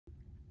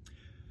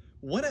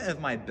One of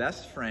my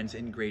best friends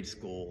in grade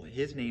school,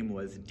 his name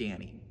was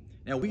Danny.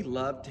 Now, we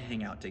loved to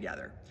hang out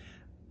together.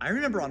 I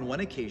remember on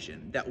one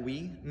occasion that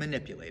we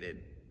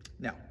manipulated,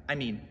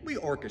 we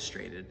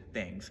orchestrated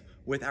things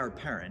with our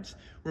parents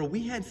where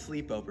we had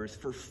sleepovers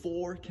for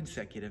 4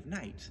 consecutive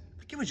nights.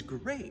 It was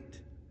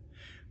great.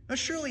 Now,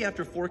 surely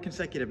after 4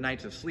 consecutive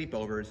nights of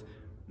sleepovers,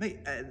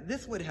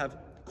 this would have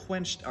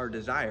quenched our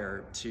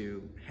desire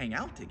to hang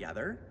out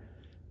together.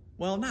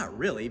 Well, not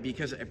really,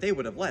 because if they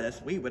would have let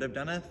us, we would have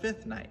done a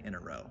 5th night in a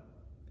row.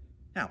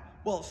 Now,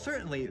 while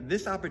certainly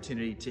this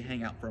opportunity to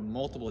hang out for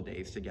multiple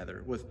days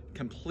together was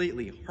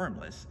completely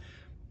harmless,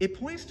 it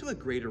points to a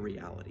greater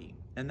reality,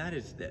 and that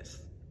is this.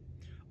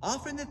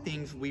 Often the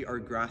things we are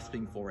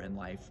grasping for in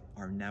life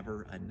are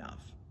never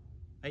enough.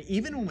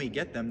 Even when we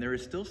get them, there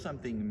is still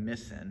something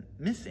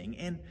missing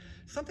and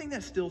something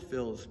that still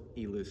feels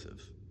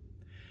elusive.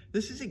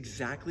 This is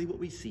exactly what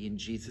we see in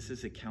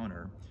Jesus'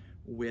 encounter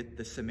with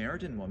the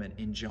Samaritan woman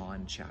in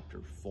John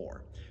chapter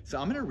 4. So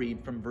I'm going to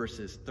read from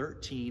verses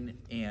 13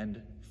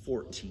 and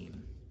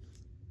 14.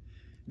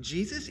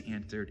 Jesus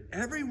answered,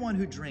 "Everyone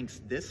who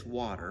drinks this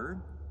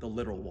water, the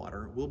literal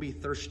water, will be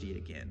thirsty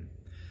again.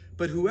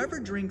 But whoever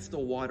drinks the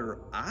water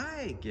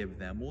I give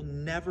them will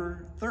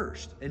never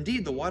thirst.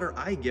 Indeed, the water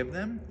I give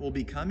them will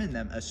become in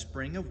them a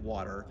spring of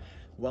water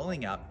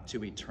welling up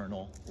to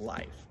eternal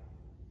life."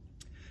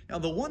 Now,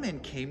 the woman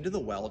came to the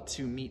well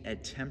to meet a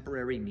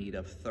temporary need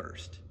of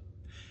thirst.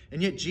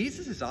 And yet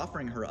Jesus is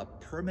offering her a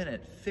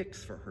permanent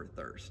fix for her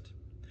thirst.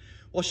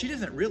 While she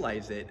doesn't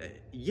realize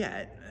it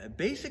yet,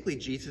 basically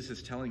Jesus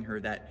is telling her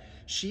that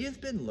she has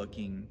been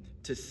looking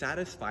to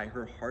satisfy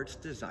her heart's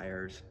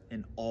desires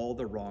in all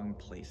the wrong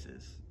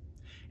places,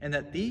 and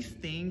that these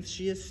things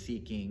she is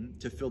seeking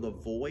to fill the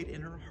void in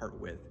her heart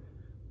with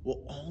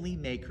will only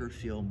make her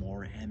feel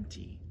more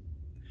empty.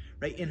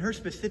 Right? In her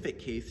specific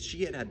case,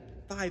 she had had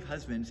 5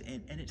 husbands,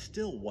 and it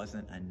still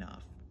wasn't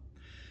enough.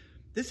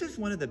 This is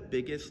one of the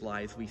biggest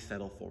lies we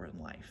settle for in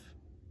life.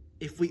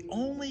 If we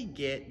only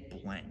get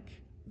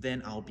blank,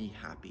 then I'll be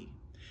happy.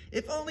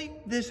 If only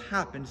this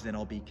happens, then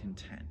I'll be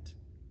content.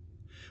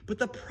 But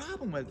the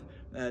problem with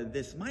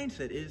this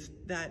mindset is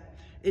that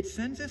it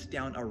sends us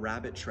down a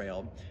rabbit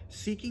trail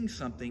seeking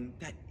something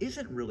that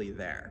isn't really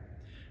there.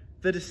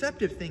 The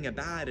deceptive thing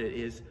about it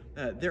is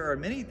there are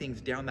many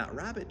things down that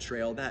rabbit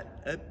trail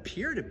that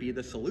appear to be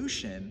the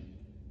solution,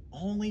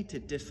 only to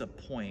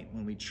disappoint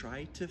when we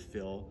try to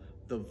fill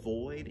the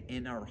void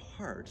in our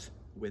hearts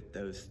with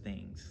those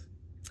things.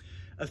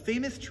 A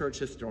famous church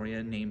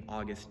historian named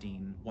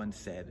Augustine once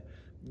said,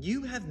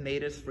 "You have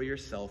made us for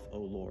yourself, O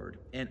Lord,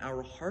 and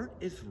our heart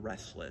is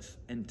restless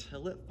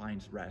until it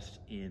finds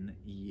rest in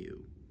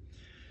you."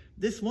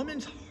 This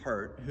woman's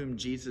heart, whom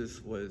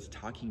Jesus was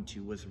talking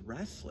to, was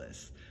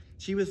restless.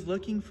 She was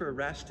looking for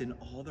rest in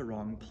all the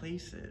wrong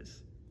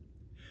places.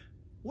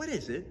 What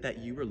is it that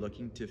you are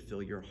looking to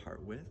fill your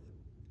heart with?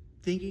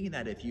 Thinking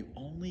that if you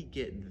only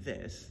get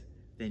this,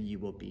 then you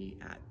will be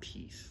at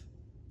peace.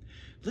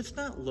 Let's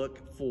not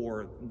look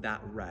for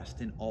that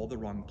rest in all the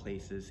wrong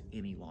places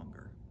any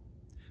longer.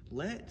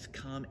 Let's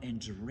come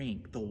and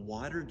drink the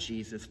water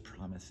Jesus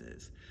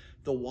promises,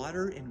 the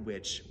water in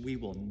which we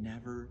will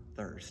never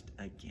thirst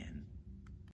again.